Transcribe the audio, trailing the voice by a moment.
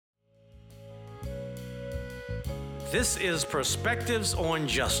This is Perspectives on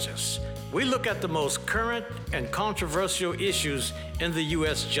Justice. We look at the most current and controversial issues in the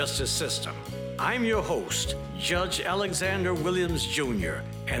U.S. justice system. I'm your host, Judge Alexander Williams Jr.,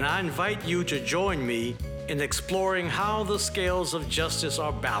 and I invite you to join me in exploring how the scales of justice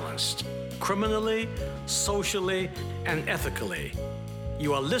are balanced, criminally, socially, and ethically.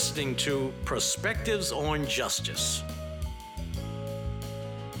 You are listening to Perspectives on Justice.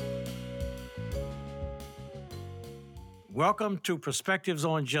 Welcome to Perspectives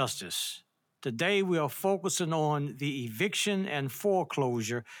on Justice. Today we are focusing on the eviction and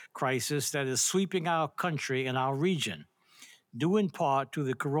foreclosure crisis that is sweeping our country and our region, due in part to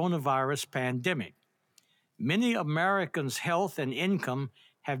the coronavirus pandemic. Many Americans' health and income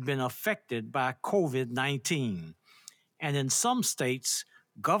have been affected by COVID-19, and in some states,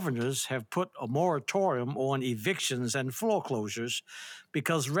 governors have put a moratorium on evictions and foreclosures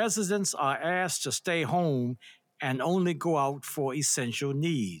because residents are asked to stay home and only go out for essential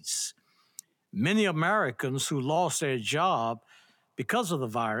needs. Many Americans who lost their job because of the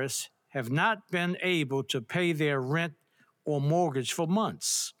virus have not been able to pay their rent or mortgage for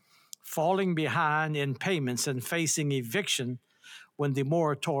months, falling behind in payments and facing eviction when the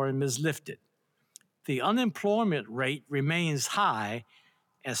moratorium is lifted. The unemployment rate remains high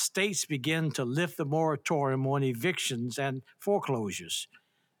as states begin to lift the moratorium on evictions and foreclosures.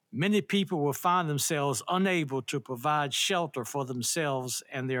 Many people will find themselves unable to provide shelter for themselves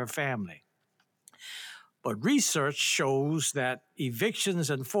and their family. But research shows that evictions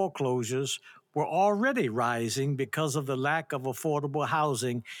and foreclosures were already rising because of the lack of affordable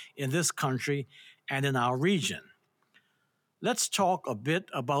housing in this country and in our region. Let's talk a bit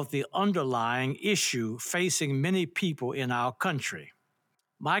about the underlying issue facing many people in our country.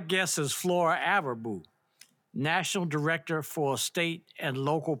 My guest is Flora Arabo, National Director for State and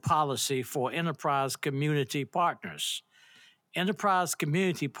Local Policy for Enterprise Community Partners. Enterprise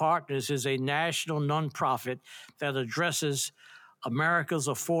Community Partners is a national nonprofit that addresses America's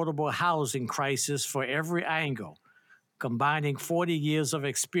affordable housing crisis for every angle, combining 40 years of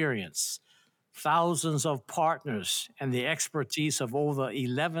experience, thousands of partners, and the expertise of over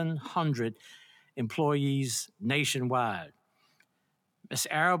 1,100 employees nationwide. Ms.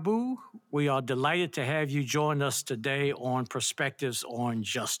 Arabo, we are delighted to have you join us today on Perspectives on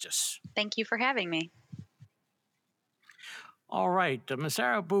Justice. Thank you for having me. All right, Ms.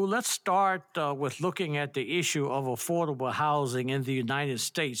 Arabo, let's start with looking at the issue of affordable housing in the United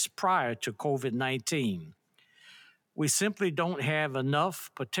States prior to COVID-19. We simply don't have enough,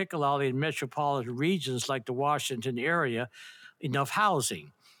 particularly in metropolitan regions like the Washington area, enough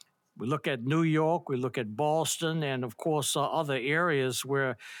housing. We look at New York, we look at Boston, and of course other areas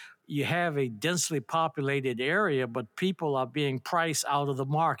where you have a densely populated area, but people are being priced out of the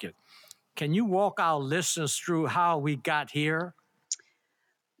market. Can you walk our listeners through how we got here?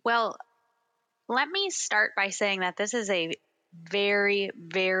 Well, let me start by saying that this is a very,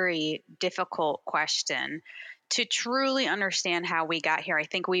 very difficult question. To truly understand how we got here, I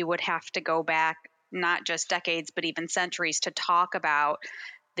think we would have to go back not just decades, but even centuries to talk about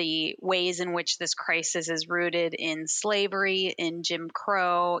the ways in which this crisis is rooted in slavery, in Jim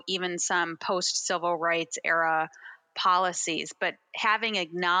Crow, even some post-civil rights era policies. But having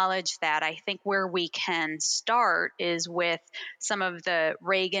acknowledged that, I think where we can start is with some of the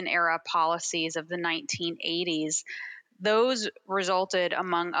Reagan era policies of the 1980s. Those resulted,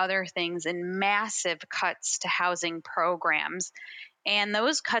 among other things, in massive cuts to housing programs. And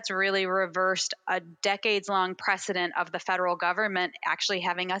those cuts really reversed a decades-long precedent of the federal government actually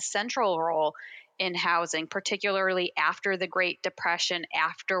having a central role in housing, particularly after the Great Depression,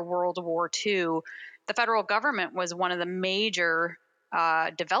 after World War II. The federal government was one of the major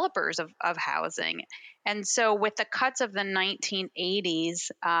developers of housing. And so with the cuts of the 1980s,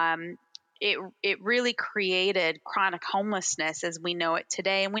 it really created chronic homelessness as we know it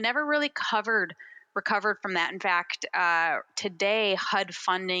today. And we never really recovered from that. In fact, today HUD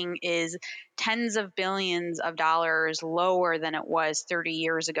funding is tens of billions of dollars lower than it was 30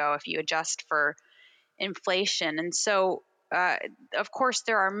 years ago if you adjust for inflation. And so, of course,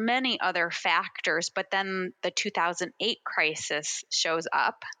 there are many other factors, but then the 2008 crisis shows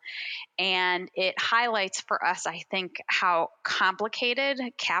up. And it highlights for us, I think, how complicated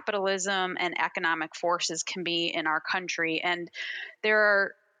capitalism and economic forces can be in our country. And there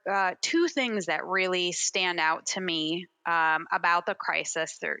are two things that really stand out to me about the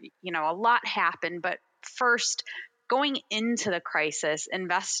crisis. There, a lot happened, but first, going into the crisis,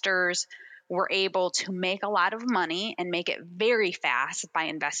 investors were able to make a lot of money and make it very fast by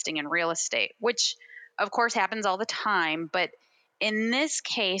investing in real estate, which of course happens all the time, but in this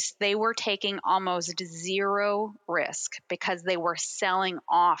case, they were taking almost zero risk because they were selling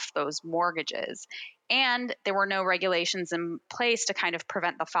off those mortgages. And there were no regulations in place to kind of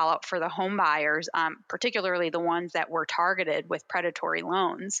prevent the fallout for the home buyers, particularly the ones that were targeted with predatory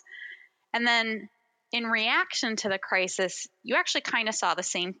loans. And then in reaction to the crisis, you actually kind of saw the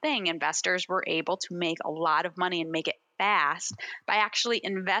same thing. Investors were able to make a lot of money and make it fast by actually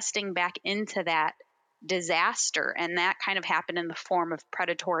investing back into that disaster. And that kind of happened in the form of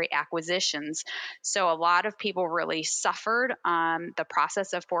predatory acquisitions. So a lot of people really suffered the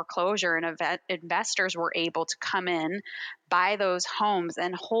process of foreclosure, and investors were able to come in, buy those homes,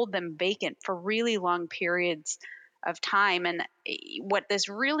 and hold them vacant for really long periods of time. And what this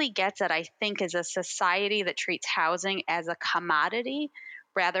really gets at, I think, is a society that treats housing as a commodity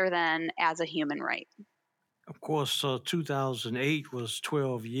rather than as a human right. Of course, 2008 was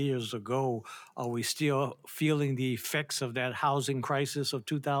 12 years ago. Are we still feeling the effects of that housing crisis of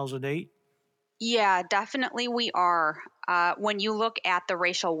 2008? Yeah, definitely we are. When you look at the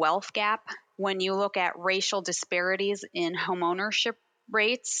racial wealth gap, when you look at racial disparities in homeownership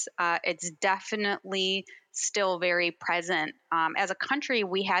rates, it's definitely still very present. As a country,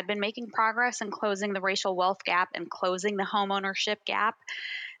 we had been making progress in closing the racial wealth gap and closing the homeownership gap.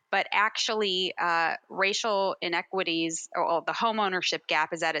 But actually, racial inequities, or the homeownership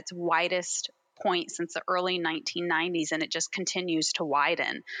gap, is at its widest point since the early 1990s, and it just continues to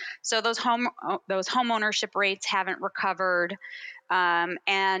widen. So those homeownership rates haven't recovered,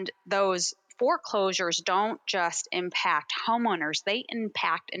 and those foreclosures don't just impact homeowners; they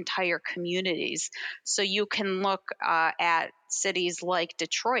impact entire communities. So you can look at cities like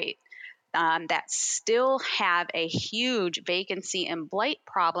Detroit, that still have a huge vacancy and blight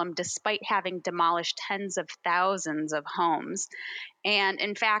problem despite having demolished tens of thousands of homes. And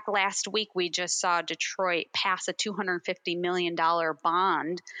in fact, last week we just saw Detroit pass a $250 million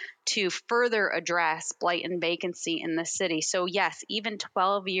bond to further address blight and vacancy in the city. So, yes, even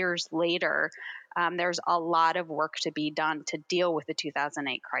 12 years later, there's a lot of work to be done to deal with the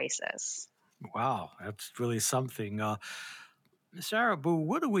 2008 crisis. Wow, that's really something. Ms. Arabo,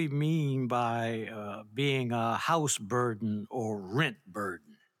 what do we mean by being a house burden or rent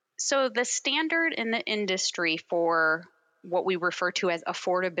burden? So, the standard in the industry for what we refer to as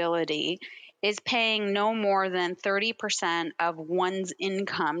affordability is paying no more than 30% of one's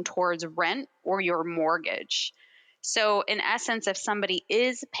income towards rent or your mortgage. So, in essence, if somebody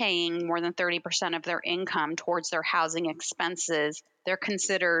is paying more than 30% of their income towards their housing expenses, they're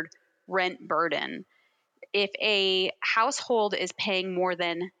considered rent burden. If a household is paying more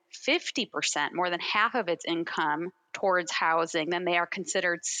than 50%, more than half of its income towards housing, then they are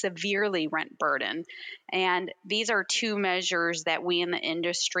considered severely rent burdened. And these are two measures that we in the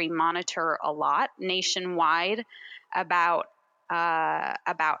industry monitor a lot nationwide. About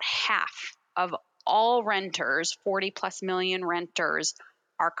half of all renters, 40 plus million renters,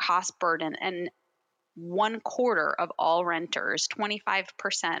 are cost burden, and one quarter of all renters, 25%,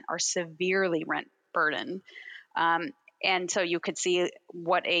 are severely rent burdened. Um, and so you could see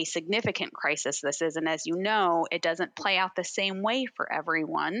what a significant crisis this is. And as you know, it doesn't play out the same way for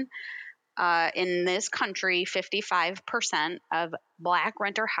everyone. In this country, 55% of Black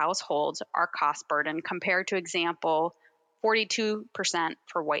renter households are cost burdened, compared to, example, 42%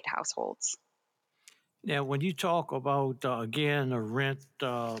 for white households. Now, when you talk about, again, a rent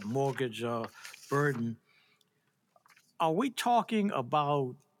mortgage burden, are we talking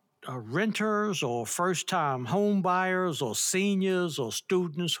about renters or first time home buyers or seniors or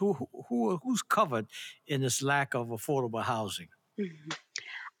students? Who's covered in this lack of affordable housing? Mhm.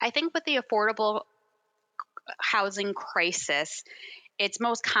 I think with the affordable housing crisis, it's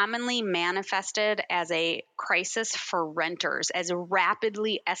most commonly manifested as a crisis for renters, as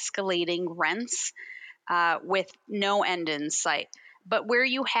rapidly escalating rents with no end in sight. But where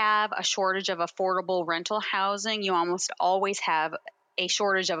you have a shortage of affordable rental housing, you almost always have a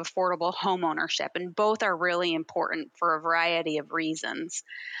shortage of affordable home ownership. And both are really important for a variety of reasons.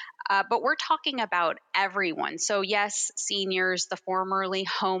 But we're talking about everyone. So, yes, seniors, the formerly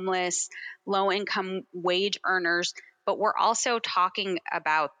homeless, low income wage earners, but we're also talking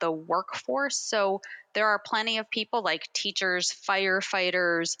about the workforce. So, there are plenty of people like teachers,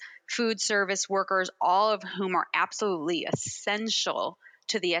 firefighters, food service workers, all of whom are absolutely essential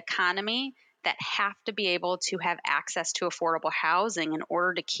to the economy, that have to be able to have access to affordable housing in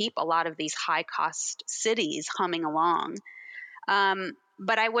order to keep a lot of these high cost cities humming along.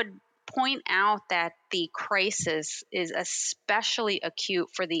 But I would point out that the crisis is especially acute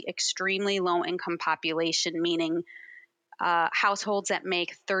for the extremely low income population, meaning households that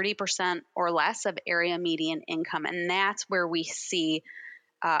make 30% or less of area median income. And that's where we see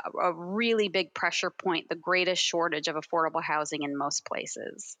a really big pressure point, the greatest shortage of affordable housing in most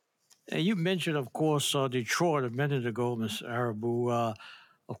places. And you mentioned, of course, Detroit a minute ago, Ms. Arabo.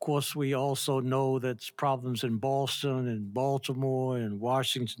 Of course, we also know that's problems in Boston and Baltimore and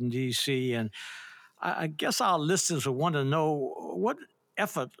Washington, D.C. And I guess our listeners would want to know what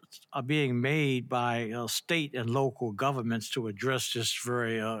efforts are being made by state and local governments to address this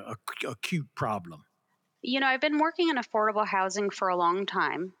very acute problem. I've been working in affordable housing for a long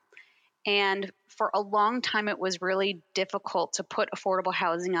time. And for a long time, it was really difficult to put affordable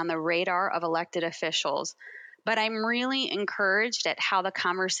housing on the radar of elected officials. But I'm really encouraged at how the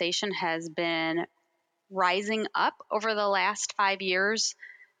conversation has been rising up over the last 5 years.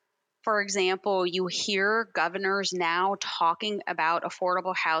 For example, you hear governors now talking about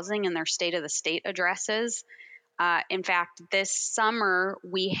affordable housing in their State of the State addresses. In fact, this summer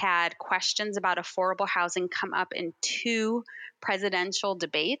we had questions about affordable housing come up in two presidential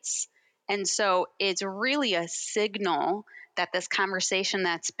debates. And so it's really a signal that this conversation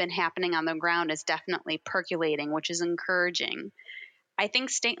that's been happening on the ground is definitely percolating, which is encouraging. I think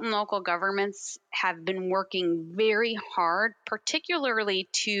state and local governments have been working very hard, particularly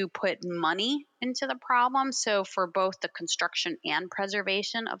to put money into the problem. So, for both the construction and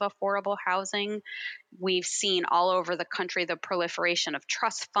preservation of affordable housing, we've seen all over the country the proliferation of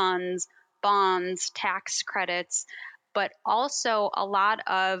trust funds, bonds, tax credits, but also a lot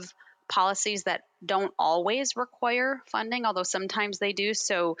of policies that don't always require funding, although sometimes they do.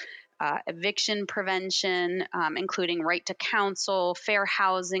 So, eviction prevention, including right to counsel, fair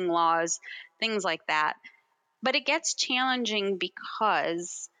housing laws, things like that. But it gets challenging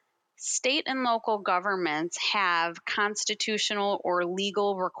because state and local governments have constitutional or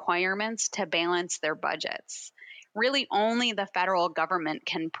legal requirements to balance their budgets. Really, only the federal government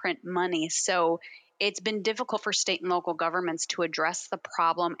can print money. So it's been difficult for state and local governments to address the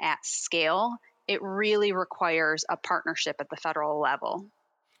problem at scale. It really requires a partnership at the federal level.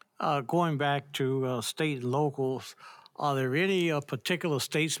 Going back to state and locals, are there any particular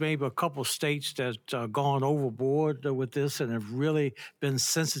states, maybe a couple states that gone overboard with this and have really been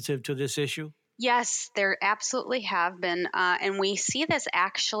sensitive to this issue? Yes, there absolutely have been. And we see this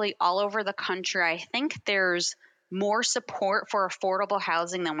actually all over the country. I think there's more support for affordable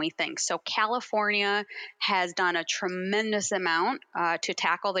housing than we think. So, California has done a tremendous amount to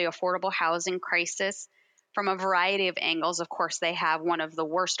tackle the affordable housing crisis from a variety of angles. Of course, they have one of the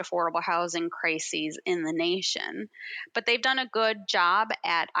worst affordable housing crises in the nation. But they've done a good job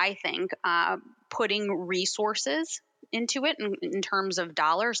at, I think, putting resources into it in terms of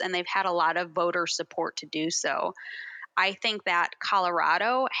dollars, and they've had a lot of voter support to do so. I think that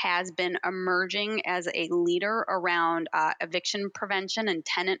Colorado has been emerging as a leader around eviction prevention and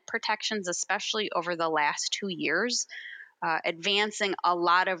tenant protections, especially over the last 2 years, advancing a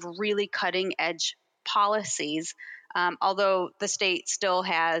lot of really cutting edge policies. Although the state still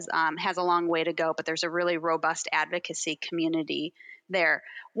has a long way to go, but there's a really robust advocacy community there.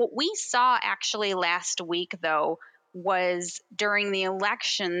 What we saw actually last week, though, was during the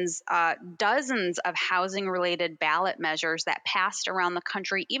elections, dozens of housing related ballot measures that passed around the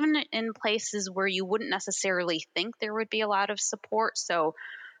country, even in places where you wouldn't necessarily think there would be a lot of support. So,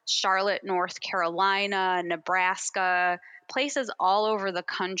 Charlotte, North Carolina, Nebraska, places all over the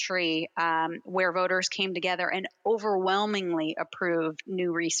country where voters came together and overwhelmingly approved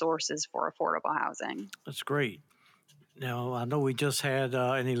new resources for affordable housing. That's great. Now, I know we just had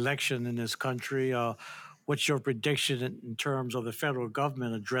an election in this country. What's your prediction in terms of the federal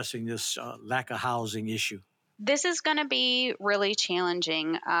government addressing this lack of housing issue? This is going to be really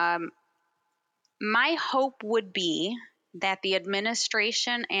challenging. My hope would be that the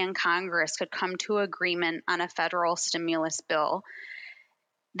administration and Congress could come to agreement on a federal stimulus bill.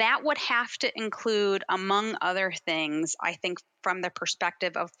 That would have to include, among other things, I think from the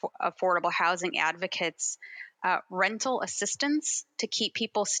perspective of affordable housing advocates, rental assistance to keep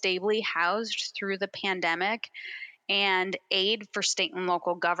people stably housed through the pandemic, and aid for state and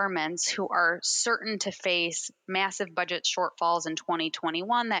local governments who are certain to face massive budget shortfalls in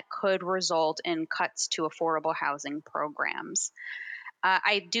 2021 that could result in cuts to affordable housing programs.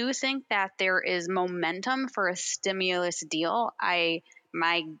 I do think that there is momentum for a stimulus deal.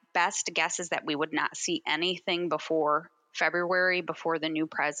 My best guess is that we would not see anything before February, before the new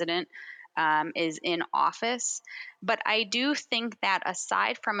president is in office. But I do think that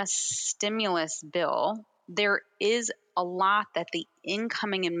aside from a stimulus bill, there is a lot that the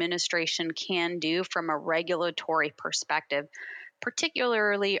incoming administration can do from a regulatory perspective,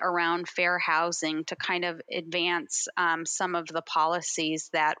 particularly around fair housing, to kind of advance some of the policies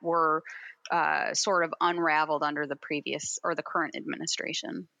that were sort of unraveled under the previous or the current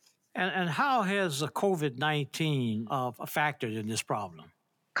administration. And how has the COVID-19 factored in this problem?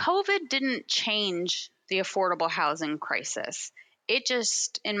 COVID didn't change the affordable housing crisis. It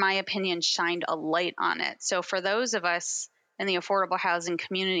just, in my opinion, shined a light on it. So for those of us in the affordable housing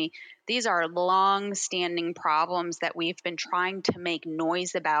community, these are long-standing problems that we've been trying to make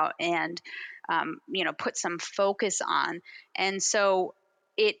noise about and, put some focus on. And so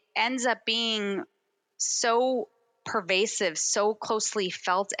it ends up being so pervasive, so closely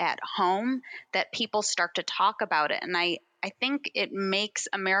felt at home that people start to talk about it. And I think it makes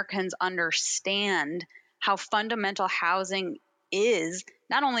Americans understand how fundamental housing is,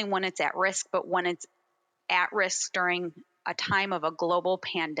 not only when it's at risk, but when it's at risk during a time of a global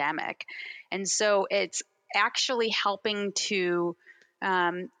pandemic. And so it's actually helping to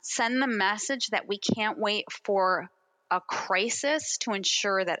send the message that we can't wait for a crisis to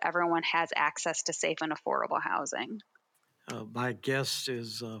ensure that everyone has access to safe and affordable housing. My guest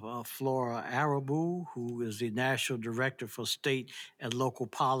is Flora Arabo, who is the National Director for State and Local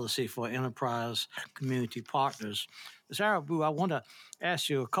Policy for Enterprise Community Partners. Ms. Arabo, I want to ask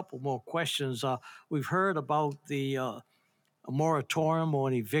you a couple more questions. We've heard about the moratorium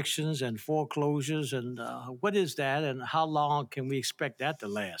on evictions and foreclosures, and what is that, and how long can we expect that to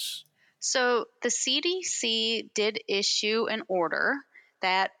last? So the CDC did issue an order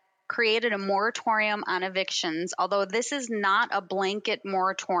that created a moratorium on evictions, although this is not a blanket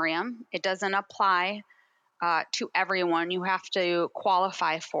moratorium. It doesn't apply to everyone. You have to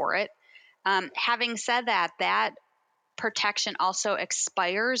qualify for it. Having said that, that protection also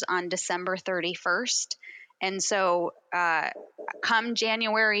expires on December 31st. And so come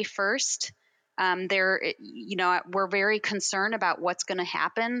January 1st, we're very concerned about what's going to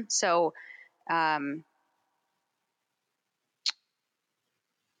happen. Um,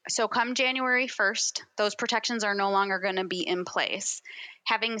 so come January 1st, those protections are no longer going to be in place.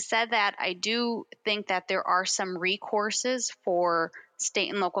 Having said that, I do think that there are some recourses for state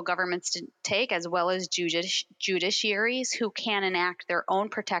and local governments to take, as well as judiciaries who can enact their own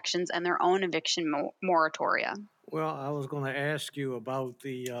protections and their own eviction moratoria. Well, I was going to ask you about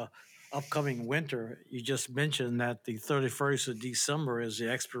the upcoming winter. You just mentioned that the 31st of December is the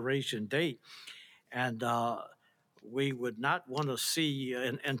expiration date, and we would not want to see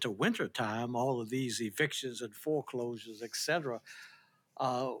into winter time all of these evictions and foreclosures, etc.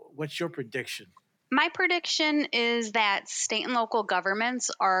 What's your prediction? My prediction is that state and local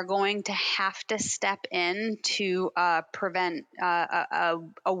governments are going to have to step in to prevent a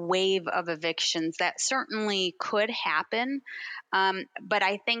wave of evictions. That certainly could happen. But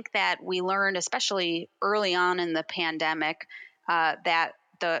I think that we learned, especially early on in the pandemic, that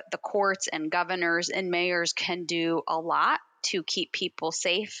the courts and governors and mayors can do a lot to keep people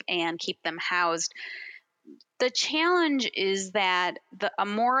safe and keep them housed. The challenge is that a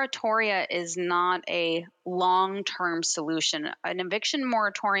moratoria is not a long-term solution. An eviction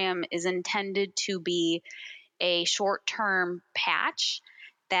moratorium is intended to be a short-term patch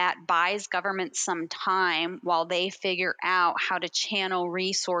that buys government some time while they figure out how to channel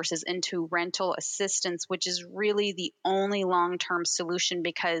resources into rental assistance, which is really the only long-term solution,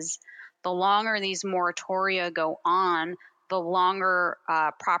 because the longer these moratoria go on, the longer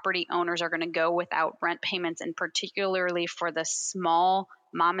property owners are going to go without rent payments, and particularly for the small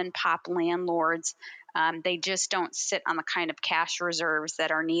mom and pop landlords, they just don't sit on the kind of cash reserves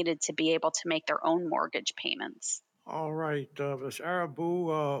that are needed to be able to make their own mortgage payments. All right, Ms.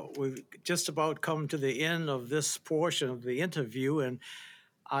 Arabo, we've just about come to the end of this portion of the interview, and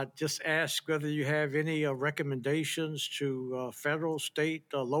I just ask whether you have any recommendations to federal, state,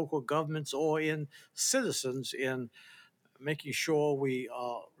 local governments, or in citizens in making sure we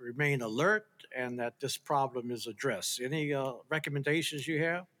remain alert and that this problem is addressed. Any recommendations you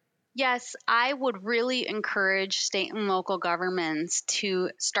have? Yes, I would really encourage state and local governments to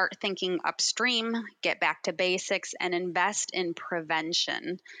start thinking upstream, get back to basics, and invest in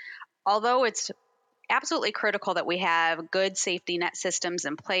prevention. Although it's absolutely critical that we have good safety net systems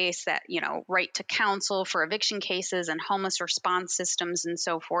in place, that, right to counsel for eviction cases and homeless response systems and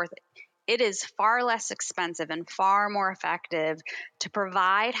so forth, it is far less expensive and far more effective to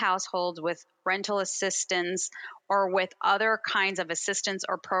provide households with rental assistance or with other kinds of assistance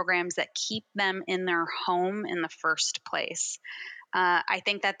or programs that keep them in their home in the first place. I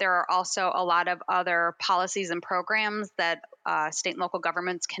think that there are also a lot of other policies and programs that state and local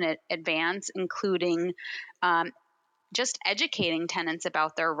governments can advance, including just educating tenants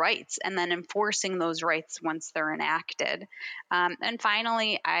about their rights and then enforcing those rights once they're enacted. And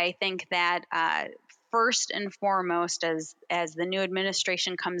finally, I think that first and foremost, as the new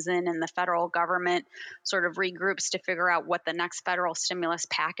administration comes in and the federal government sort of regroups to figure out what the next federal stimulus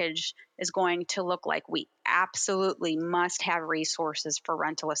package is going to look like, we absolutely must have resources for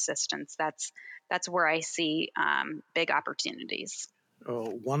rental assistance. That's where I see big opportunities.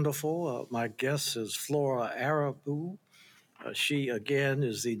 Wonderful. My guest is Flora Arabo. She, again,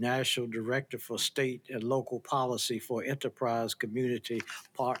 is the National Director for State and Local Policy for Enterprise Community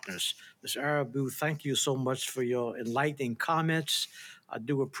Partners. Ms. Arabo, thank you so much for your enlightening comments. I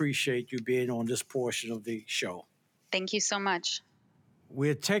do appreciate you being on this portion of the show. Thank you so much.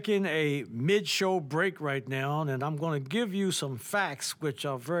 We're taking a mid show break right now, and I'm going to give you some facts which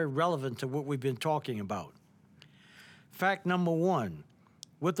are very relevant to what we've been talking about. Fact number one: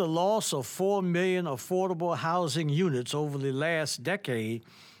 with the loss of 4 million affordable housing units over the last decade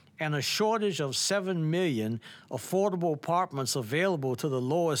and a shortage of 7 million affordable apartments available to the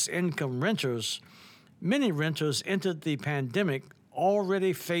lowest income renters, many renters entered the pandemic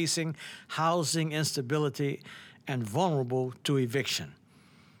already facing housing instability and vulnerable to eviction.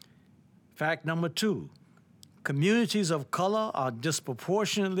 Fact number two: communities of color are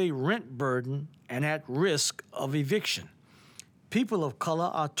disproportionately rent burdened and at risk of eviction. People of color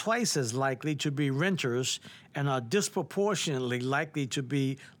are twice as likely to be renters and are disproportionately likely to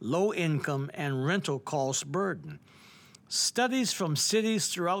be low income and rental cost burden. Studies from cities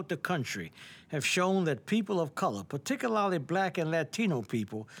throughout the country have shown that people of color, particularly Black and Latino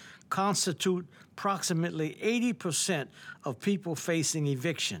people, constitute approximately 80% of people facing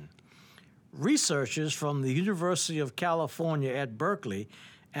eviction. Researchers from the University of California at Berkeley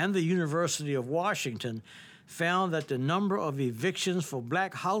and the University of Washington found that the number of evictions for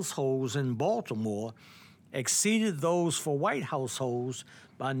Black households in Baltimore exceeded those for white households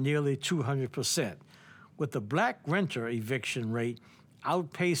by nearly 200%, with the Black renter eviction rate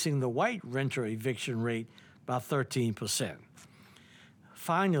outpacing the white renter eviction rate by 13%.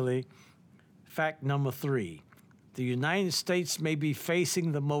 Finally, fact number three: the United States may be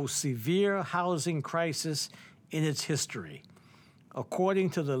facing the most severe housing crisis in its history.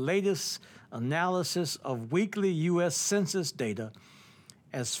 According to the latest analysis of weekly U.S. Census data,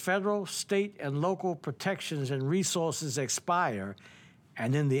 as federal, state, and local protections and resources expire,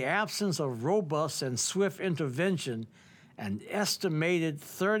 and in the absence of robust and swift intervention, an estimated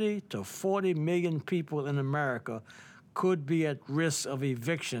 30 to 40 million people in America could be at risk of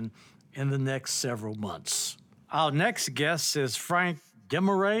eviction in the next several months. Our next guest is Frank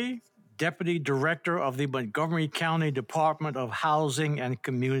Demarais, Deputy Director of the Montgomery County Department of Housing and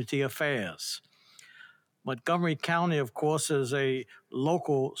Community Affairs. Montgomery County, of course, is a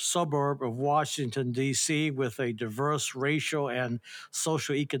local suburb of Washington, D.C., with a diverse racial and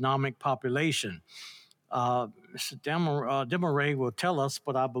socioeconomic population. Mr. Demarais will tell us,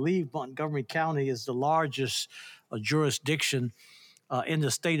 but I believe Montgomery County is the largest jurisdiction in the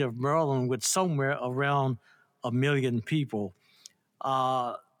state of Maryland, with somewhere around 1 million people.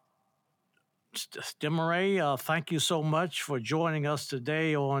 Demarais, thank you so much for joining us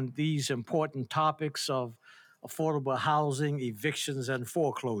today on these important topics of affordable housing, evictions, and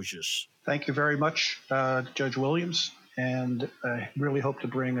foreclosures. Thank you very much, Judge Williams, and I really hope to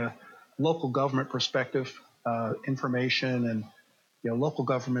bring a local government perspective, information, and local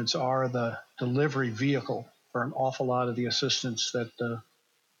governments are the delivery vehicle for an awful lot of the assistance that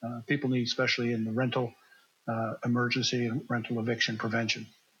people need, especially in the rental emergency and rental eviction prevention.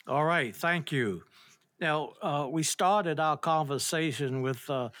 All right, thank you. Now, we started our conversation with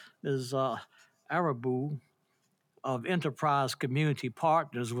Ms. Arabo of Enterprise Community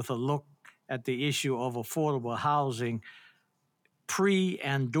Partners with a look at the issue of affordable housing pre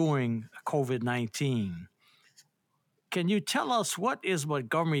and during COVID-19. Can you tell us what is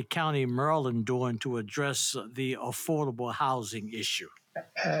Montgomery County, Maryland doing to address the affordable housing issue?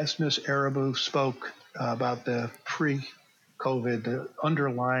 As Ms. Arabo spoke about the pre-COVID, the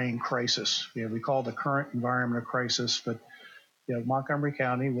underlying crisis, we call the current environment a crisis, but Montgomery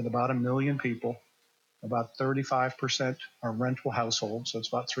County, with about 1 million people, about 35% are rental households, so it's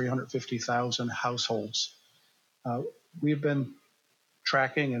about 350,000 households. We've been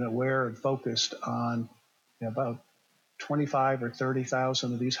tracking and aware and focused on about 25 or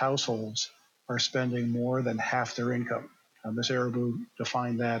 30,000 of these households are spending more than half their income. Ms. Arabo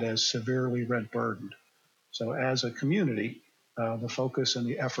defined that as severely rent burdened. So as a community, the focus and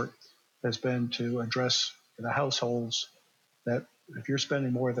the effort has been to address the households that if you're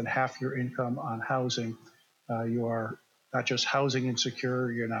spending more than half your income on housing, you are not just housing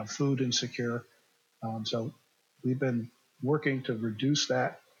insecure, you're now food insecure. So we've been working to reduce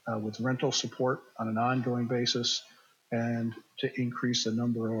that with rental support on an ongoing basis and to increase the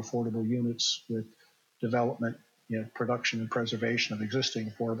number of affordable units with development, production and preservation of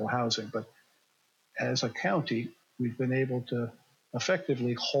existing affordable housing. But as a county, we've been able to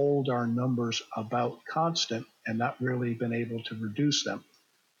effectively hold our numbers about constant and not really been able to reduce them.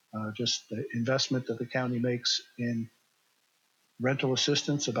 Just the investment that the county makes in rental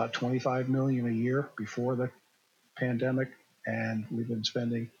assistance, about $25 million a year before the pandemic, and we've been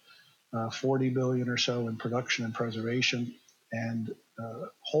spending $40 billion or so in production and preservation, and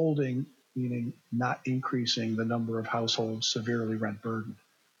holding, meaning not increasing the number of households severely rent burdened.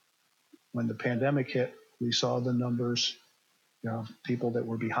 When the pandemic hit, we saw the numbers, people that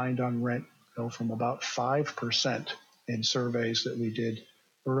were behind on rent go from about 5% in surveys that we did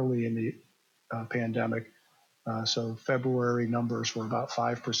early in the pandemic. So February numbers were about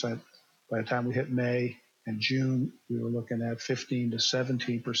 5%. By the time we hit May and June, we were looking at 15 to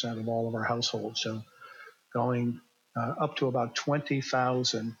 17% of all of our households. So going up to about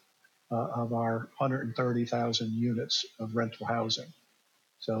 20,000 of our 130,000 units of rental housing.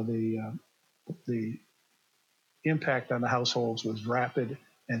 So the impact on the households was rapid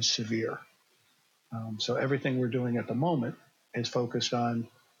and severe. So everything we're doing at the moment is focused on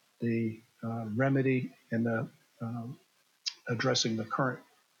the remedy and the addressing the current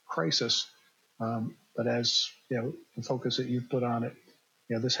crisis. But as the focus that you've put on it,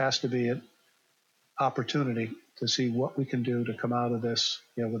 this has to be an opportunity to see what we can do to come out of this,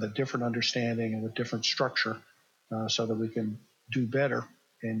 with a different understanding and with different structure, so that we can do better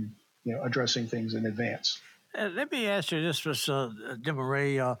in addressing things in advance. Let me ask you this, Mr.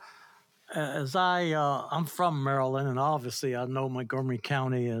 Demarais. As I'm from Maryland, and obviously I know Montgomery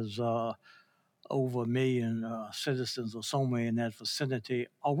County is over 1 million citizens or somewhere in that vicinity.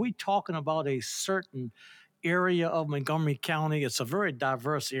 Are we talking about a certain area of Montgomery County? It's a very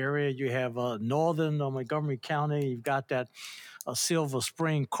diverse area. You have northern Montgomery County. You've got that Silver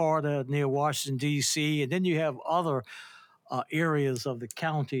Spring corridor near Washington, D.C., and then you have other areas of the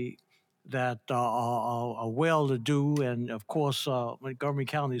county that are well-to-do, and of course, Montgomery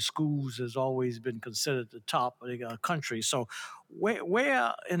County schools has always been considered the top of the country. So,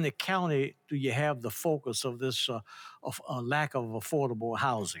 where in the county do you have the focus of this lack of affordable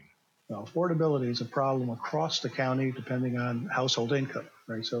housing? Well, affordability is a problem across the county, depending on household income,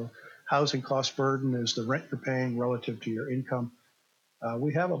 right? So, housing cost burden is the rent you're paying relative to your income.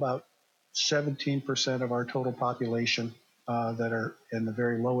 We have about 17% of our total population that are in the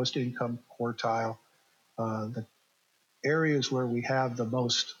very lowest income quartile. The areas where we have the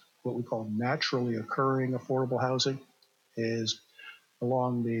most, what we call naturally occurring affordable housing, is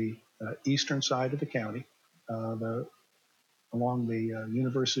along the eastern side of the county, along the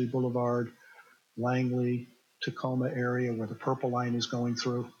University Boulevard, Langley, Tacoma area where the Purple Line is going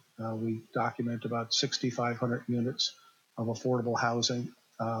through. We document about 6,500 units of affordable housing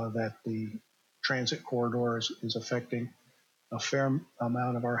that the transit corridor is affecting. A fair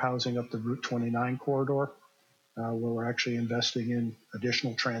amount of our housing up the Route 29 corridor, where we're actually investing in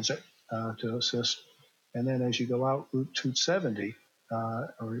additional transit to assist. And then as you go out Route 270,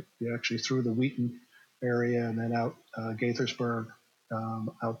 or you actually through the Wheaton area and then out Gaithersburg,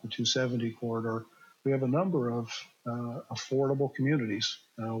 out the 270 corridor, we have a number of affordable communities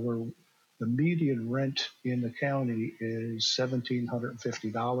where the median rent in the county is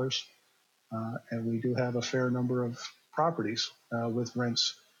 $1,750. And we do have a fair number of properties with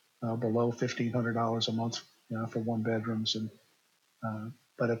rents below $1,500 a month for one bedrooms.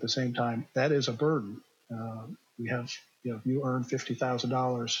 But at the same time, that is a burden. We have, if you earn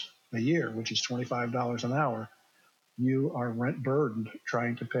 $50,000 a year, which is $25 an hour, you are rent burdened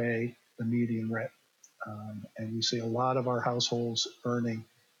trying to pay the median rent. And we see a lot of our households earning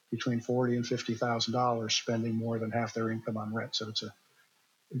between $40,000 and $50,000, spending more than half their income on rent. So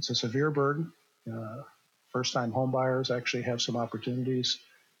it's a severe burden. First-time home buyers actually have some opportunities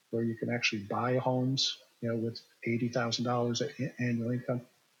where you can actually buy homes, with $80,000 annual income.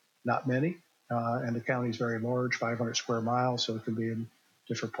 Not many, and the county is very large, 500 square miles, so it can be in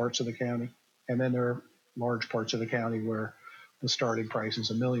different parts of the county. And then there are large parts of the county where the starting price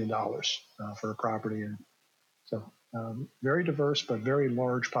is $1 million for a property. And so very diverse, but very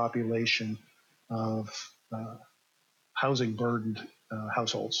large population of housing burdened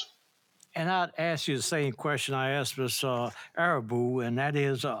households. And I'd ask you the same question I asked Ms. Arabo, and that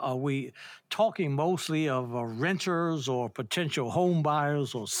is, are we talking mostly of renters or potential home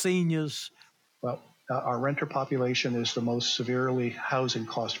buyers or seniors? Well, our renter population is the most severely housing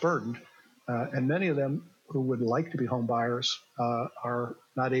cost burdened, and many of them who would like to be home buyers are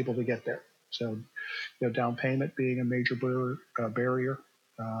not able to get there. So, down payment being a major barrier.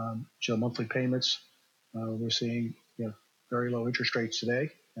 So monthly payments, we're seeing very low interest rates today,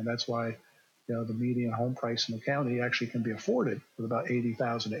 and that's why the median home price in the county actually can be afforded with about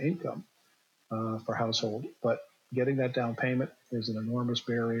 80,000 of income for household. But getting that down payment is an enormous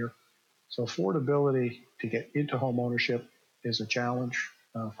barrier. So affordability to get into home ownership is a challenge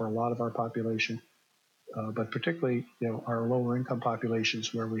for a lot of our population, but particularly our lower income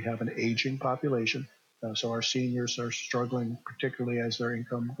populations where we have an aging population. So our seniors are struggling, particularly as their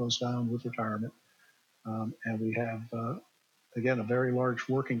income goes down with retirement. And we have, again, a very large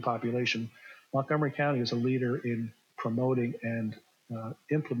working population. Montgomery County is a leader in promoting and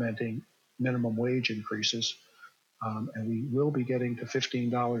implementing minimum wage increases, and we will be getting to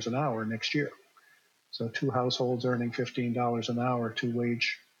 $15 an hour next year. So two households earning $15 an hour,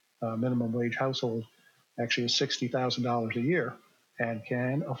 minimum wage household, actually is $60,000 a year and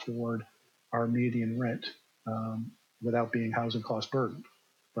can afford our median rent without being housing cost burdened.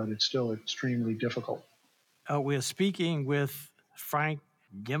 But it's still extremely difficult. We're speaking with Frank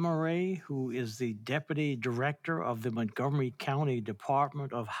Demarais, who is the Deputy Director of the Montgomery County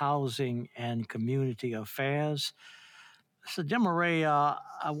Department of Housing and Community Affairs. So, Demarais,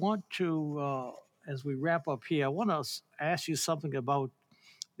 I want to, as we wrap up here, I want to ask you something about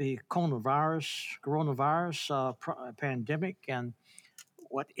the coronavirus pandemic, and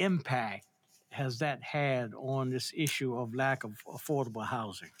what impact has that had on this issue of lack of affordable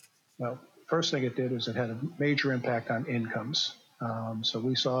housing? Well, first thing it did is it had a major impact on incomes. So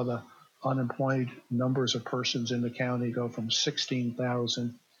we saw the unemployed numbers of persons in the county go from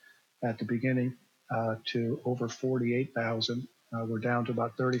 16,000 at the beginning to over 48,000. We're down to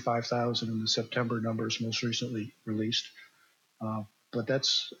about 35,000 in the September numbers most recently released. But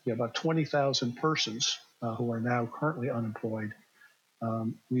that's about 20,000 persons who are now currently unemployed.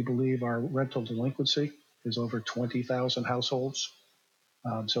 We believe our rental delinquency is over 20,000 households.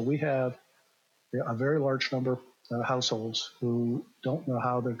 So we have a very large number of households who don't know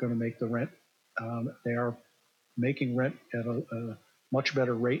how they're going to make the rent. They are making rent at a much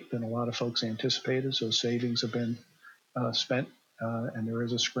better rate than a lot of folks anticipated. So savings have been spent, and there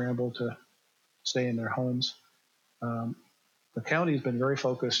is a scramble to stay in their homes. The county has been very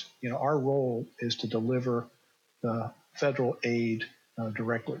focused. Our role is to deliver the federal aid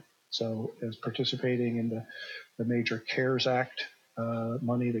directly. So, as participating in the major CARES Act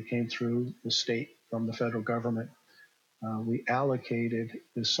money that came through the state from the federal government, we allocated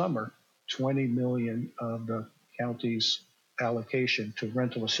this summer 20 million of the county's allocation to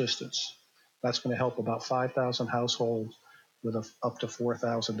rental assistance. That's going to help about 5,000 households with up to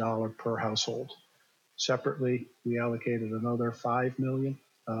 $4,000 per household. Separately, we allocated another 5 million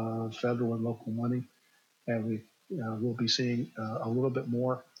federal and local money, and we will be seeing a little bit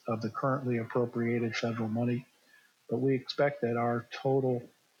more of the currently appropriated federal money. But we expect that our total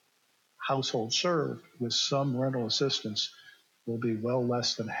household served with some rental assistance will be well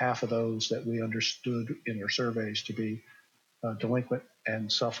less than half of those that we understood in our surveys to be delinquent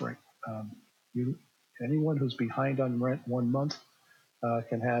and suffering. Anyone who's behind on rent 1 month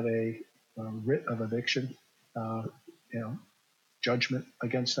can have a writ of eviction, judgment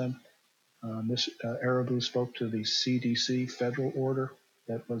against them. Ms. Arabo spoke to the CDC federal order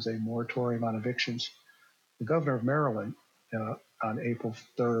that was a moratorium on evictions. The governor of Maryland on April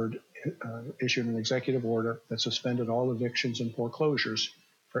 3rd issued an executive order that suspended all evictions and foreclosures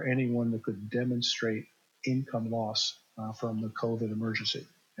for anyone that could demonstrate income loss from the COVID emergency.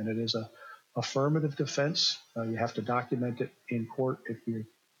 And it is a affirmative defense. You have to document it in court if you're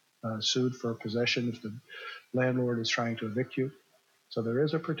sued for possession, if the landlord is trying to evict you. So there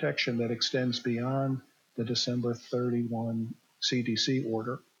is a protection that extends beyond the December 31 CDC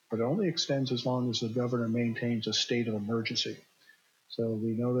order, but it only extends as long as the governor maintains a state of emergency. So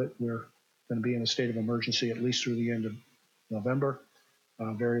we know that we're going to be in a state of emergency at least through the end of November.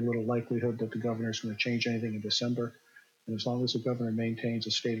 Very little likelihood that the governor is going to change anything in December. And as long as the governor maintains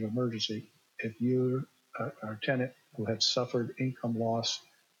a state of emergency, if you're a tenant who has suffered income loss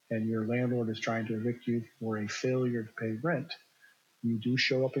and your landlord is trying to evict you for a failure to pay rent, you do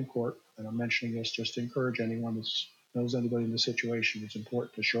show up in court. And I'm mentioning this just to encourage anyone that knows anybody in this situation. It's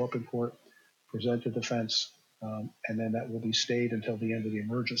important to show up in court, present a defense, and then that will be stayed until the end of the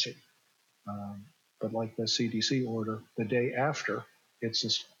emergency. But like the CDC order, the day after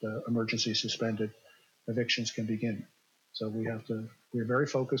the emergency suspended, evictions can begin. So we're very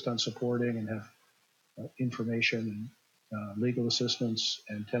focused on supporting and have information and legal assistance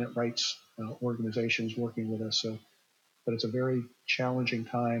and tenant rights organizations working with us. But it's a very challenging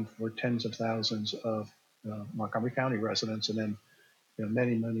time for tens of thousands of Montgomery County residents, and then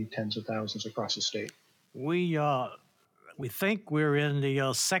many, many tens of thousands across the state. We think we're in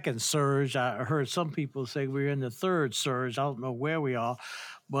the second surge. I heard some people say we're in the third surge. I don't know where we are,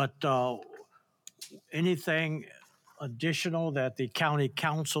 but anything additional that the county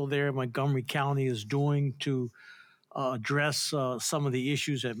council there in Montgomery County is doing to address some of the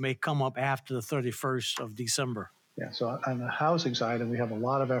issues that may come up after the 31st of December? Yeah, so on the housing side, and we have a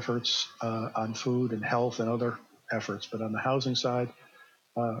lot of efforts on food and health and other efforts, but on the housing side,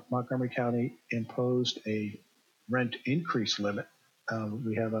 Montgomery County imposed a rent increase limit.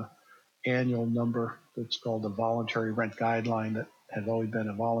 We have an annual number that's called the voluntary rent guideline that had always been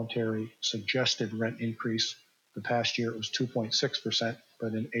a voluntary suggested rent increase. The past year it was 2.6%,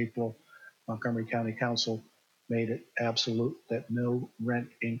 but in April, Montgomery County Council made it absolute that no rent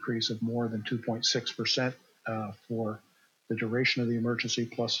increase of more than 2.6% for the duration of the emergency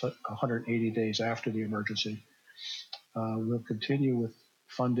plus 180 days after the emergency. We'll continue with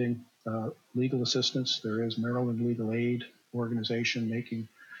funding legal assistance. There is Maryland Legal Aid organization making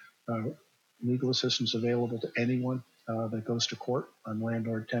legal assistance available to anyone that goes to court on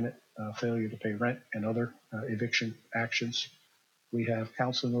landlord-tenant failure to pay rent and other eviction actions. We have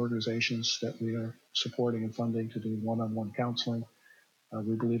counseling organizations that we are supporting and funding to do one-on-one counseling.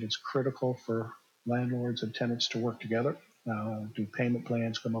 We believe it's critical for landlords and tenants to work together, do payment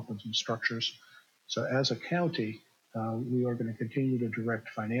plans, come up with some structures. So as a county, we are going to continue to direct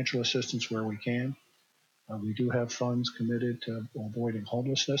financial assistance where we can. We do have funds committed to avoiding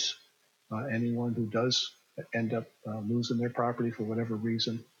homelessness. Anyone who does end up losing their property for whatever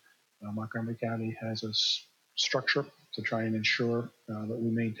reason, Montgomery County has a structure to try and ensure that we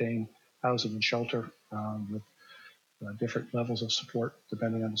maintain housing and shelter with different levels of support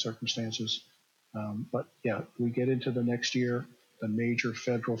depending on the circumstances. But yeah, we get into the next year, the major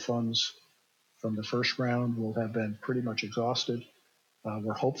federal funds from the first round will have been pretty much exhausted.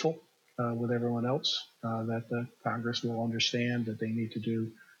 We're hopeful with everyone else that the Congress will understand that they need to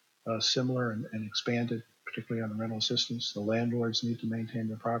do similar and expanded, particularly on the rental assistance. The landlords need to maintain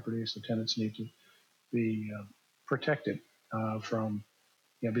their properties. The tenants need to be protected from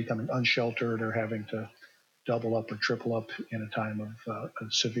becoming unsheltered or having to double up or triple up in a time of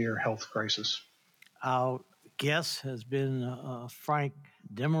a severe health crisis. Our guest has been Frank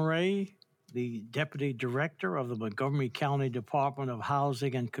Demarais, the Deputy Director of the Montgomery County Department of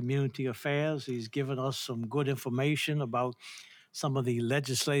Housing and Community Affairs. He's given us some good information about some of the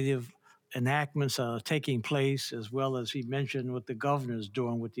legislative enactments taking place, as well as he mentioned what the governor's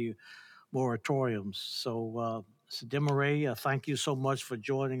doing with the moratoriums. So, Mr. Demarais, thank you so much for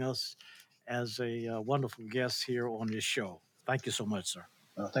joining us as a wonderful guest here on this show. Thank you so much, sir.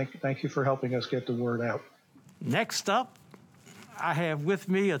 Thank you for helping us get the word out. Next up, I have with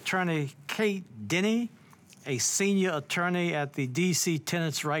me attorney Cate Denny, a senior attorney at the D.C.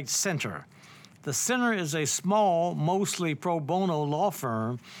 Tenants' Rights Center. The center is a small, mostly pro bono law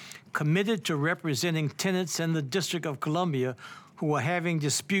firm committed to representing tenants in the District of Columbia who are having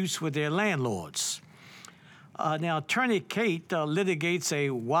disputes with their landlords. Now, Attorney Cate litigates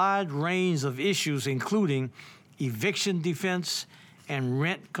a wide range of issues, including eviction defense and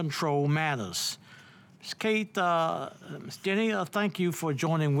rent control matters. Ms. Cate, Ms. Denny, thank you for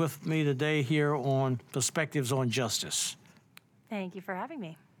joining with me today here on Perspectives on Justice. Thank you for having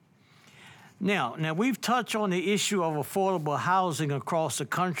me. Now we've touched on the issue of affordable housing across the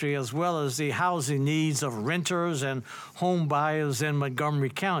country, as well as the housing needs of renters and home buyers in Montgomery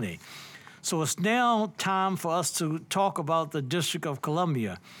County. So it's now time for us to talk about the District of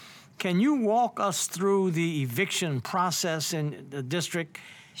Columbia. Can you walk us through the eviction process in the district?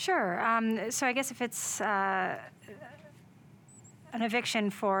 Sure. So I guess if it's an eviction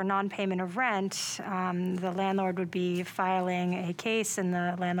for non-payment of rent, the landlord would be filing a case in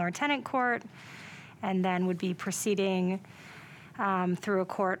the landlord-tenant court and then would be proceeding through a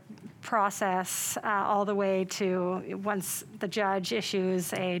court process all the way to once the judge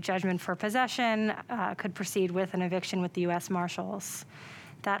issues a judgment for possession, could proceed with an eviction with the U.S. Marshals.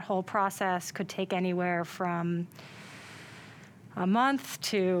 That whole process could take anywhere from a month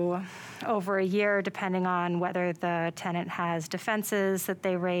to over a year, depending on whether the tenant has defenses that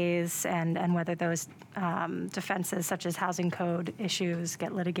they raise and whether those defenses, such as housing code issues,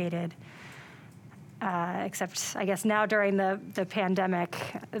 get litigated. Except, I guess, now during the pandemic,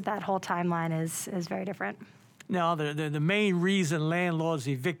 that whole timeline is very different. Now, the main reason landlords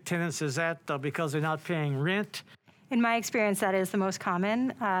evict tenants is that because they're not paying rent? In my experience, that is the most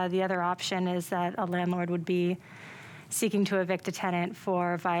common. The other option is that a landlord would be seeking to evict a tenant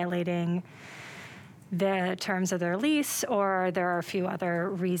for violating the terms of their lease, or there are a few other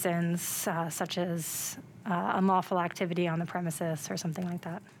reasons, such as unlawful activity on the premises or something like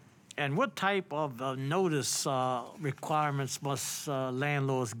that. And what type of notice requirements must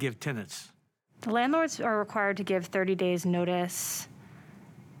landlords give tenants? The landlords are required to give 30 days notice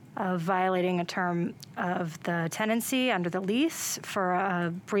of violating a term of the tenancy under the lease for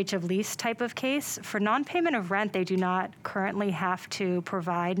a breach of lease type of case. For non-payment of rent, they do not currently have to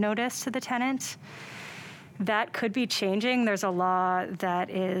provide notice to the tenant. That could be changing. There's a law that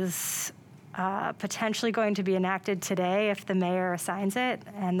is potentially going to be enacted today if the mayor signs it,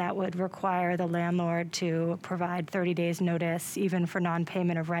 and that would require the landlord to provide 30 days notice even for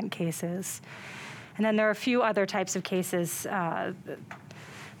non-payment of rent cases. And then there are a few other types of cases,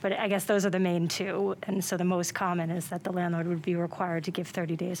 but I guess those are the main two. And so the most common is that the landlord would be required to give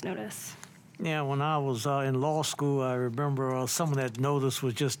 30 days notice. Yeah, when I was in law school, I remember some of that notice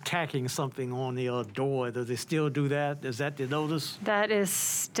was just tacking something on the door. Do they still do that? Is that the notice? That is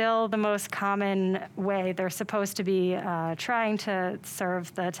still the most common way. They're supposed to be trying to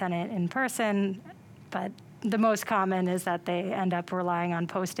serve the tenant in person, but the most common is that they end up relying on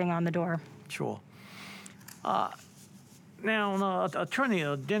posting on the door. Sure. Now,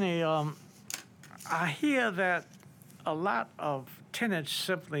 Attorney Denny, I hear that a lot of tenants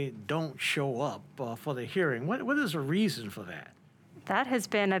simply don't show up for the hearing. What is the reason for that? That has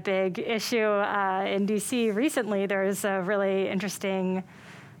been a big issue in D.C. recently. There's a really interesting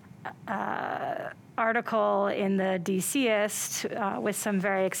article in the DCist with some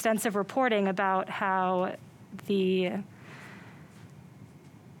very extensive reporting about how the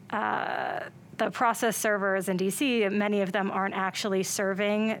process servers in D.C., many of them aren't actually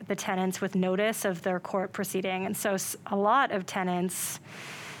serving the tenants with notice of their court proceeding. And so a lot of tenants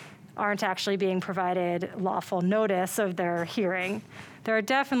aren't actually being provided lawful notice of their hearing. There are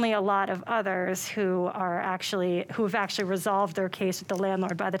definitely a lot of others who have actually resolved their case with the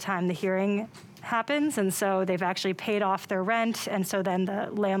landlord by the time the hearing happens, and so they've actually paid off their rent, and so then the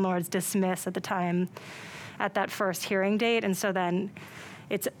landlords dismiss at that first hearing date, and so then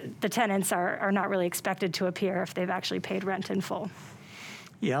the tenants are not really expected to appear if they've actually paid rent in full.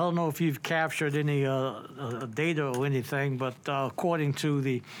 Yeah, I don't know if you've captured any data or anything, but according to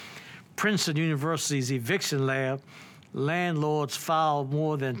the Princeton University's eviction lab, landlords filed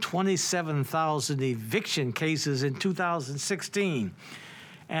more than 27,000 eviction cases in 2016.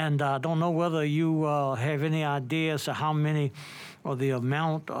 And I don't know whether you have any idea as to how many or the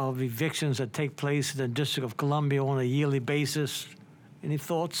amount of evictions that take place in the District of Columbia on a yearly basis. Any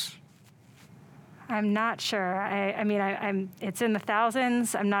thoughts? I'm not sure. I mean, it's in the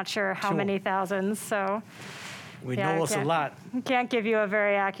thousands. I'm not sure how many thousands. So we know it's a lot. Can't give you a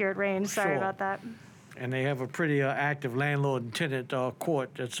very accurate range. Sorry about that. And they have a pretty active landlord and tenant court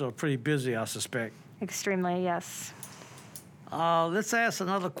that's pretty busy, I suspect. Extremely, yes. Let's ask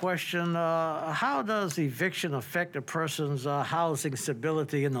another question. How does eviction affect a person's housing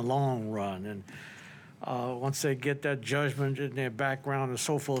stability in the long run? And once they get that judgment in their background and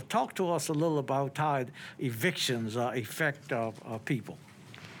so forth, talk to us a little about how evictions affect people.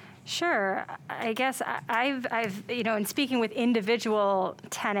 Sure. I guess I've in speaking with individual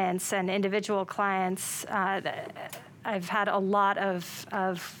tenants and individual clients, I've had a lot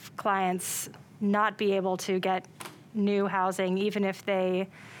of clients not be able to get new housing, even if they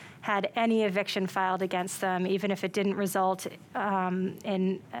had any eviction filed against them, even if it didn't result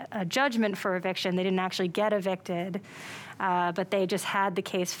in a judgment for eviction. They didn't actually get evicted, but they just had the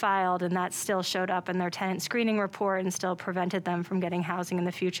case filed, and that still showed up in their tenant screening report and still prevented them from getting housing in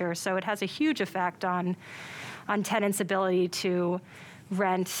the future. So it has a huge effect on tenants' ability to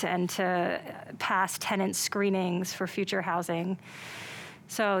rent and to pass tenant screenings for future housing.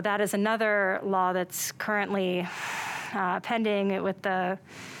 So that is another law that's currently pending with the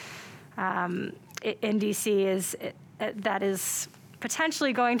in DC that is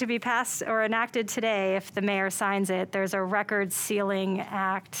potentially going to be passed or enacted today if the mayor signs it. There's a record sealing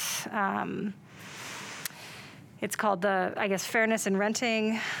act. It's called Fairness in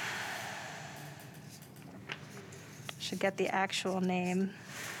Renting. Should get the actual name.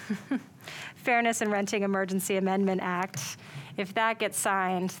 Fairness in Renting Emergency Amendment Act. If that gets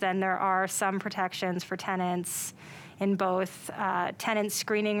signed, then there are some protections for tenants in both tenant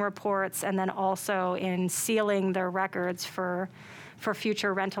screening reports and then also in sealing their records for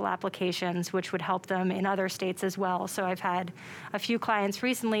future rental applications, which would help them in other states as well. So I've had a few clients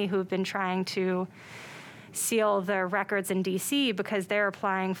recently who've been trying to seal their records in D.C. because they're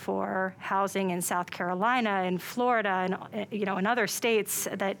applying for housing in South Carolina and Florida and in other states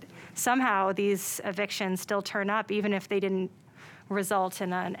that somehow these evictions still turn up even if they didn't result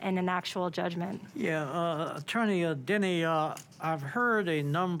in an actual judgment. Yeah, Attorney Denny, I've heard a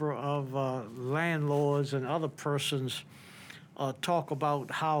number of landlords and other persons talk about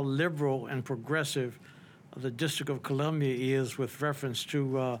how liberal and progressive the District of Columbia is with reference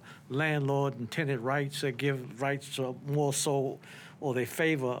to landlord and tenant rights. They give rights more so, or they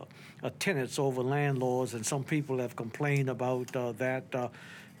favor tenants over landlords, and some people have complained about that.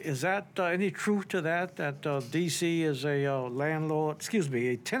 Is that any truth to that? That D.C. is a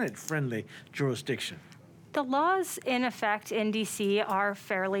a tenant-friendly jurisdiction? The laws in effect in D.C. are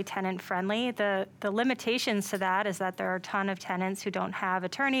fairly tenant-friendly. The limitations to that is that there are a ton of tenants who don't have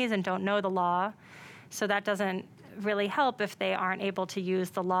attorneys and don't know the law, so that doesn't really help if they aren't able to use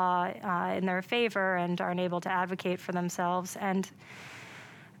the law in their favor and aren't able to advocate for themselves. And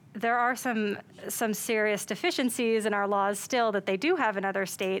there are some serious deficiencies in our laws still that they do have in other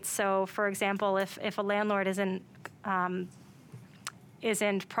states. So, for example, if a landlord isn't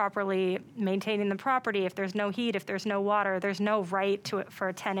properly maintaining the property, if there's no heat, if there's no water, there's no right for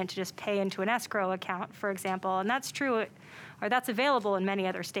a tenant to just pay into an escrow account, for example. And that's true, or that's available in many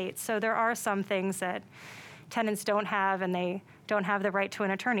other states. So there are some things that tenants don't have, and they don't have the right to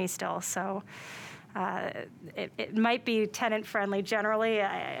an attorney still. So it might be tenant-friendly generally.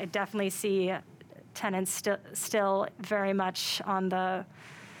 I definitely see tenants still very much on the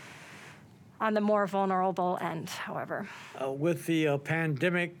more vulnerable end, however. With the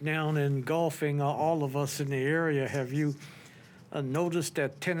pandemic now engulfing all of us in the area, have you noticed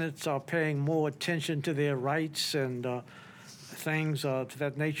that tenants are paying more attention to their rights and things to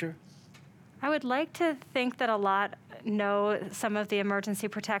that nature? I would like to think that a lot know some of the emergency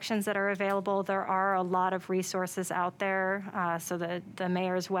protections that are available. There are a lot of resources out there. So the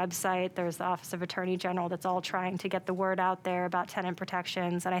mayor's website, there's the Office of Attorney General that's all trying to get the word out there about tenant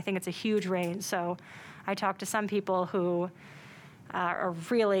protections, and I think it's a huge range. So I talked to some people who are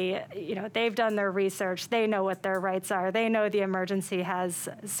really, they've done their research. They know what their rights are. They know the emergency has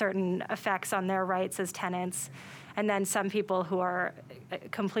certain effects on their rights as tenants. And then some people who are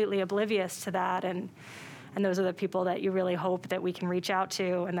completely oblivious to that, and those are the people that you really hope that we can reach out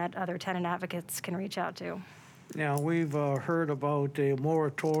to and that other tenant advocates can reach out to. Now, we've heard about a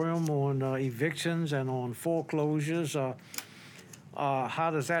moratorium on evictions and on foreclosures.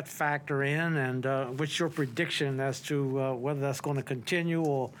 How does that factor in, and what's your prediction as to whether that's going to continue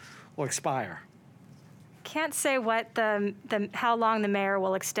or expire? Can't say what how long the mayor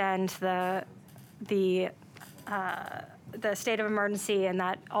will extend the state of emergency, and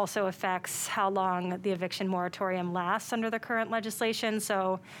that also affects how long the eviction moratorium lasts under the current legislation.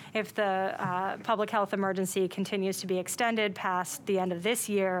 So if the public health emergency continues to be extended past the end of this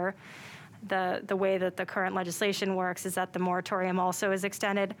year, the way that the current legislation works is that the moratorium also is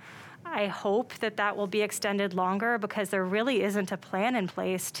extended. I hope that will be extended longer, because there really isn't a plan in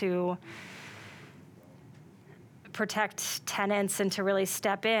place to protect tenants and to really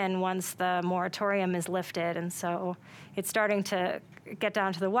step in once the moratorium is lifted. And so it's starting to get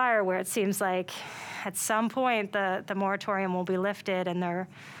down to the wire where it seems like at some point the moratorium will be lifted, and it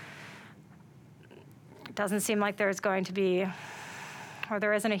doesn't seem like there's going to be, or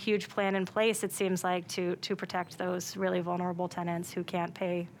there isn't a huge plan in place, it seems like, to protect those really vulnerable tenants who can't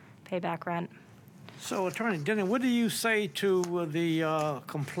pay back rent. So, Attorney Denny, what do you say to the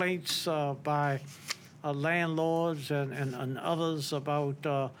complaints by landlords and others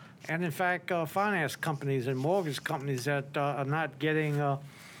about, and in fact, finance companies and mortgage companies that are not getting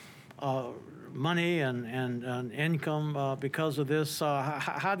money and income because of this?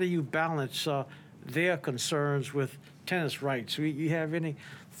 How do you balance their concerns with tenants' rights? You have any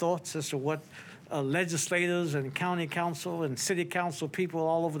thoughts as to what legislators and county council and city council people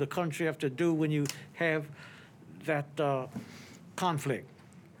all over the country have to do when you have that conflict?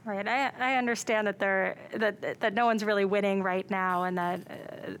 Right. I understand that that no one's really winning right now, and that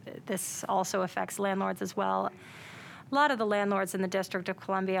this also affects landlords as well. A lot of the landlords in the District of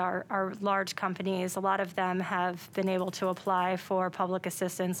Columbia are large companies. A lot of them have been able to apply for public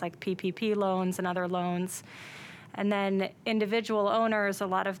assistance like PPP loans and other loans. And then individual owners, a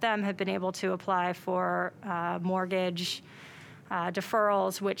lot of them have been able to apply for mortgage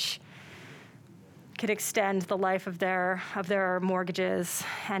deferrals, which could extend the life of their mortgages,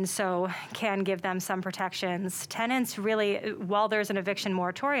 and so can give them some protections. Tenants really, while there's an eviction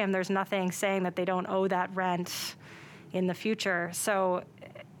moratorium, there's nothing saying that they don't owe that rent in the future. So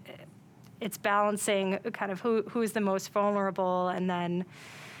it's balancing kind of who's the most vulnerable, and then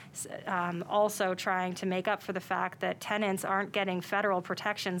also trying to make up for the fact that tenants aren't getting federal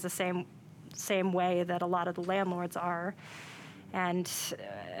protections the same way that a lot of the landlords are. And,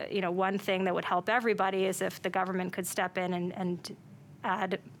 one thing that would help everybody is if the government could step in and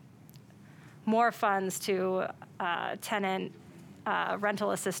add more funds to tenant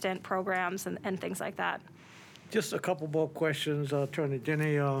rental assistant programs and things like that. Just a couple more questions, Attorney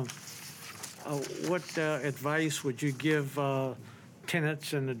Denny. What advice would you give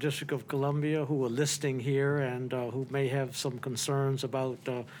tenants in the District of Columbia who are listing here and who may have some concerns about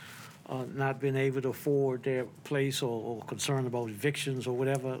not being able to afford their place or concerned about evictions or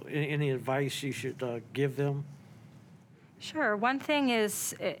whatever? Any advice you should give them? Sure. One thing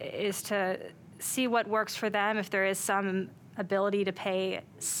is to see what works for them. If there is some ability to pay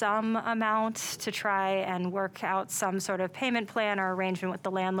some amount to try and work out some sort of payment plan or arrangement with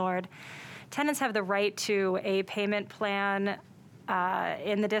the landlord. Tenants have the right to a payment plan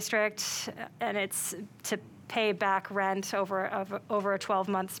in the district, and it's to pay back rent over a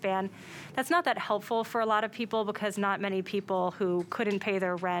 12-month span. That's not that helpful for a lot of people because not many people who couldn't pay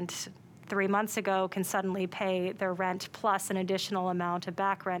their rent 3 months ago can suddenly pay their rent plus an additional amount of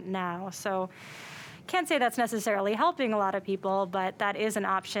back rent now. So can't say that's necessarily helping a lot of people, but that is an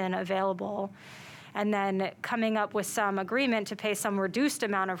option available. And then coming up with some agreement to pay some reduced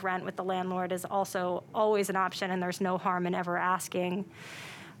amount of rent with the landlord is also always an option, and there's no harm in ever asking.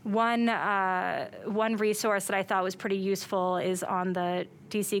 One resource that I thought was pretty useful is on the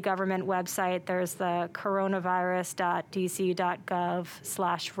DC government website. There's the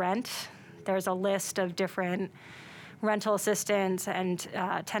coronavirus.dc.gov/rent. There's a list of different rental assistance and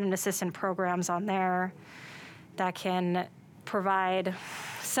tenant assistant programs on there that can provide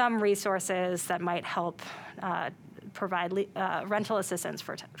some resources that might help provide rental assistance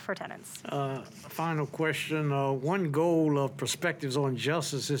for tenants. Final question. One goal of Perspectives on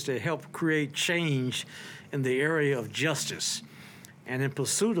Justice is to help create change in the area of justice. And in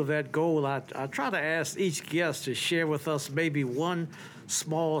pursuit of that goal, I try to ask each guest to share with us maybe one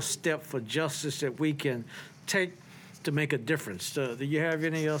small step for justice that we can take to make a difference. Do you have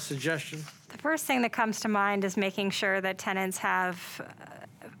any suggestions? The first thing that comes to mind is making sure that tenants have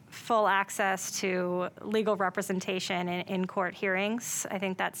full access to legal representation in court hearings. I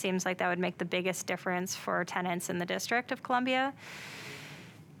think that seems like that would make the biggest difference for tenants in the District of Columbia.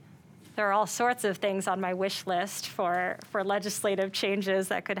 There are all sorts of things on my wish list for legislative changes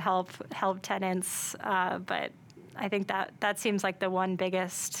that could help tenants, but I think that seems like the one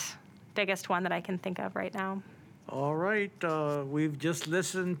biggest one that I can think of right now. All right. We've just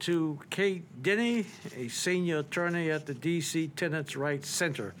listened to Cate Denny, a senior attorney at the D.C. Tenants' Rights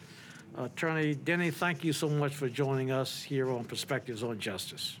Center. Attorney Denny, thank you so much for joining us here on Perspectives on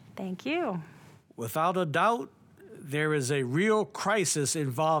Justice. Thank you. Without a doubt, there is a real crisis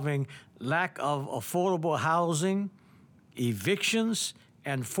involving lack of affordable housing, evictions,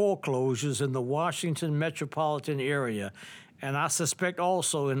 and foreclosures in the Washington metropolitan area, and I suspect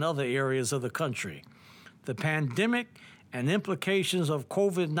also in other areas of the country. The pandemic and implications of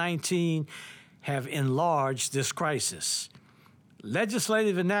COVID-19 have enlarged this crisis.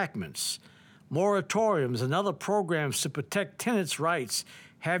 Legislative enactments, moratoriums, and other programs to protect tenants' rights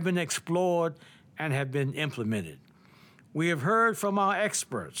have been explored and have been implemented. We have heard from our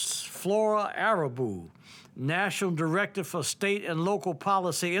experts, Flora Arabo, National Director for State and Local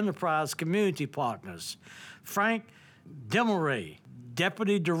Policy Enterprise Community Partners, Frank Demarais,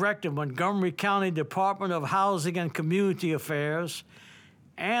 Deputy Director, Montgomery County Department of Housing and Community Affairs,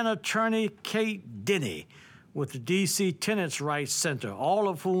 and Attorney Cate Denny with the D.C. Tenants' Rights Center, all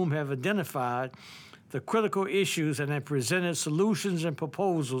of whom have identified the critical issues and have presented solutions and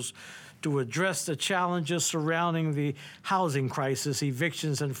proposals to address the challenges surrounding the housing crisis,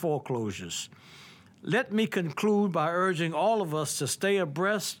 evictions, and foreclosures. Let me conclude by urging all of us to stay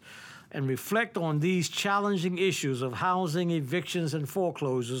abreast and reflect on these challenging issues of housing, evictions, and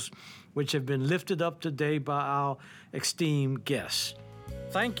foreclosures, which have been lifted up today by our esteemed guests.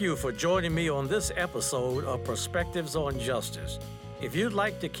 Thank you for joining me on this episode of Perspectives on Justice. If you'd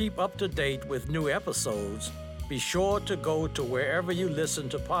like to keep up to date with new episodes, be sure to go to wherever you listen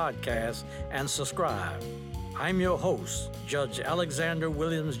to podcasts and subscribe. I'm your host, Judge Alexander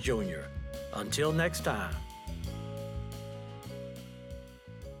Williams, Jr. Until next time.